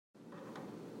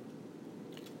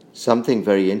Something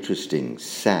very interesting,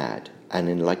 sad, and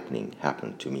enlightening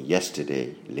happened to me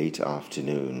yesterday, late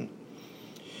afternoon.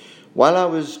 While I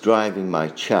was driving my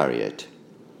chariot,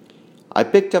 I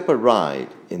picked up a ride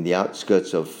in the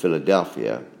outskirts of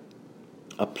Philadelphia,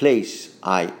 a place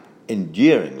I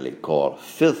endearingly call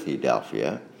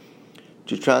Filthydelphia,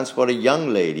 to transport a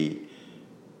young lady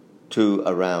to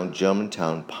around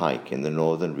Germantown Pike in the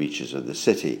northern reaches of the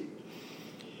city.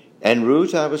 En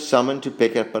route, I was summoned to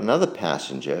pick up another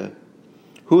passenger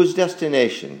whose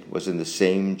destination was in the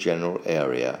same general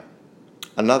area,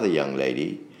 another young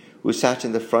lady who sat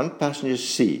in the front passenger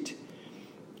seat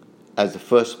as the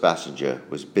first passenger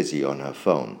was busy on her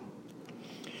phone.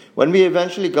 When we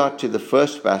eventually got to the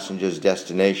first passenger's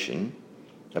destination,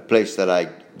 a place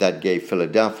that gave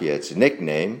Philadelphia its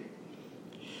nickname,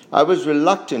 I was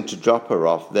reluctant to drop her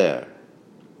off there.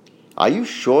 "Are you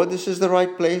sure this is the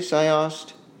right place?" I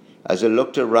asked, as I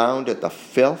looked around at the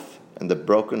filth and the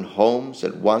broken homes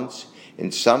that once,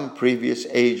 in some previous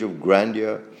age of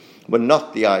grandeur, were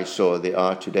not the eyesore they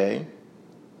are today.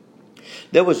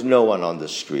 There was no one on the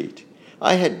street.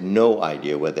 I had no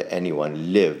idea whether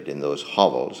anyone lived in those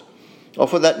hovels, or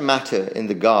for that matter in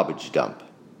the garbage dump.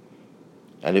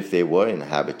 And if they were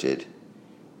inhabited,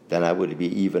 then I would be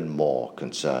even more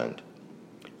concerned.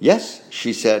 "Yes,"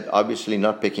 she said, obviously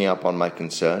not picking up on my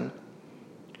concern.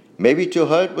 Maybe to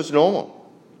her it was normal.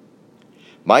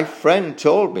 "My friend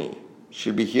told me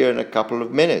she'll be here in a couple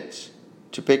of minutes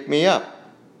to pick me up."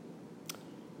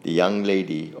 The young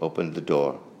lady opened the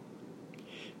door.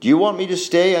 "Do you want me to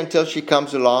stay until she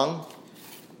comes along?"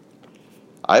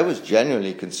 I was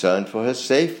genuinely concerned for her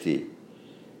safety,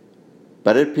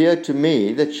 but it appeared to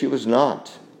me that she was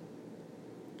not.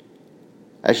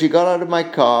 As she got out of my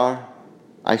car,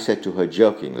 I said to her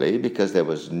jokingly, because there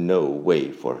was no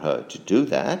way for her to do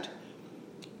that,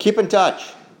 "Keep in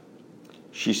touch."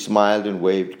 She smiled and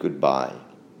waved goodbye.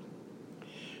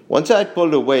 Once I had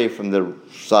pulled away from the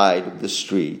side of the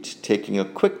street, taking a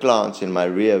quick glance in my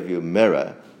rearview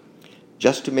mirror,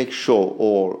 just to make sure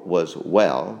all was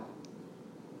well,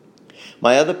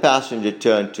 my other passenger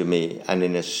turned to me and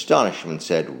in astonishment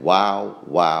said, "Wow,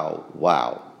 wow,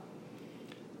 wow."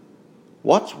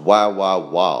 "What's wow, wow,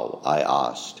 wow?" I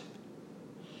asked.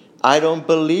 "I don't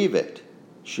believe it,"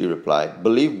 she replied.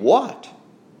 "Believe what?"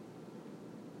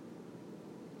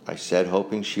 I said,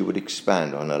 hoping she would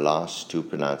expand on her last two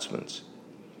pronouncements.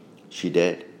 She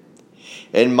did.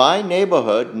 "In my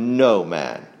neighborhood, no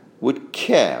man would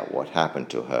care what happened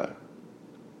to her."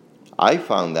 I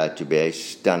found that to be a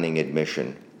stunning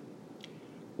admission.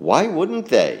 Why wouldn't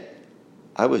they?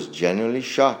 I was genuinely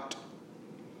shocked.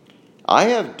 I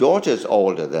have daughters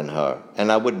older than her,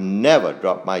 and I would never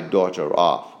drop my daughter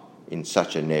off in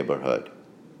such a neighborhood.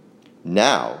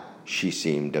 Now she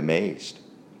seemed amazed.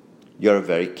 "You're a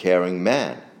very caring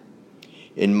man.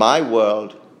 In my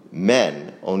world,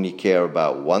 men only care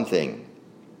about one thing."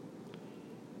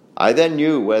 I then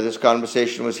knew where this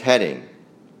conversation was heading,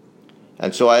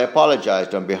 and so I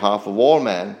apologized on behalf of all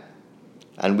men,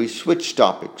 and we switched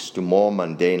topics to more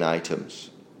mundane items.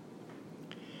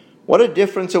 What a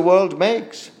difference a world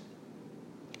makes.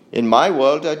 In my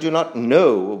world, I do not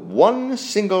know one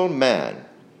single man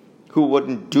who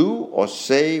wouldn't do or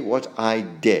say what I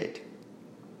did.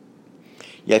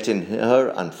 Yet in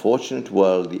her unfortunate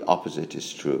world, the opposite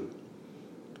is true.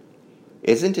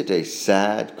 Isn't it a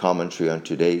sad commentary on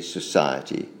today's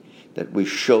society that we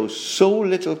show so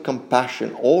little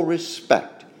compassion or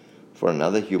respect for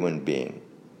another human being?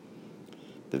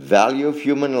 The value of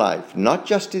human life, not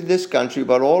just in this country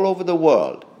but all over the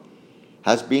world,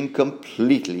 has been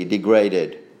completely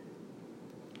degraded.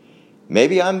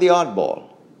 Maybe I'm the oddball.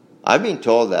 I've been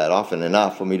told that often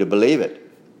enough for me to believe it.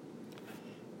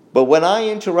 But when I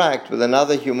interact with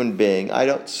another human being, I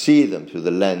don't see them through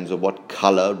the lens of what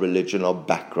color, religion, or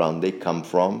background they come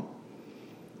from.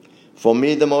 For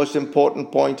me, the most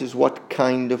important point is what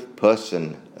kind of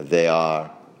person they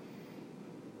are.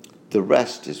 The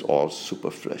rest is all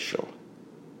superficial.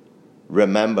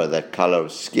 Remember that color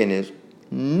of skin is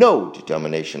no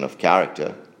determination of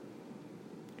character.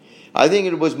 I think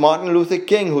it was Martin Luther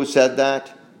King who said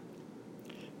that.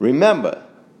 Remember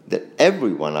that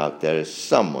everyone out there is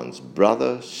someone's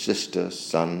brother, sister,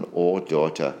 son, or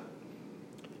daughter.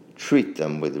 Treat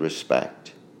them with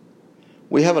respect.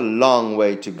 We have a long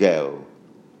way to go,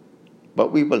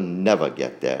 but we will never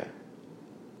get there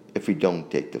if we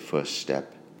don't take the first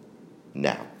step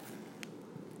now.